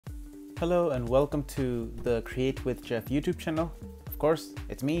Hello and welcome to the Create with Jeff YouTube channel. Of course,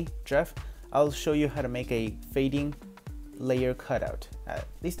 it's me, Jeff. I'll show you how to make a fading layer cutout. At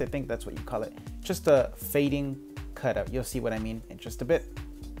least I think that's what you call it. Just a fading cutout. You'll see what I mean in just a bit.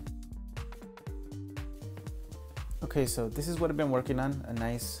 Okay, so this is what I've been working on, a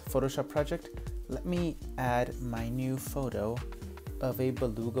nice Photoshop project. Let me add my new photo of a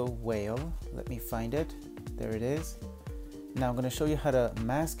beluga whale. Let me find it. There it is. Now I'm going to show you how to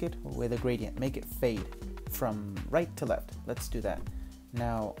mask it with a gradient, make it fade from right to left. Let's do that.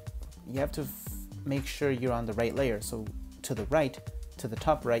 Now you have to make sure you're on the right layer. So to the right, to the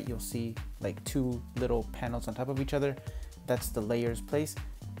top right, you'll see like two little panels on top of each other. That's the layers place.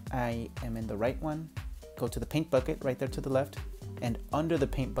 I am in the right one. Go to the paint bucket right there to the left, and under the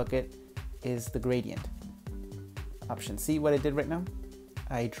paint bucket is the gradient option. See what I did right now?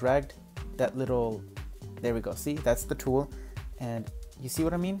 I dragged that little, there we go. See, that's the tool. And you see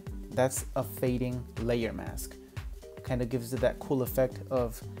what I mean? That's a fading layer mask. Kind of gives it that cool effect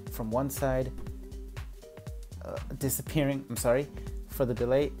of from one side disappearing, I'm sorry for the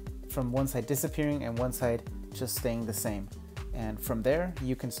delay, from one side disappearing and one side just staying the same. And from there,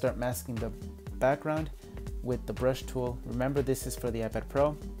 you can start masking the background with the brush tool. Remember, this is for the iPad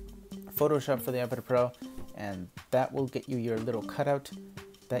Pro, Photoshop for the iPad Pro, and that will get you your little cutout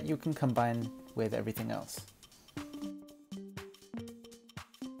that you can combine with everything else.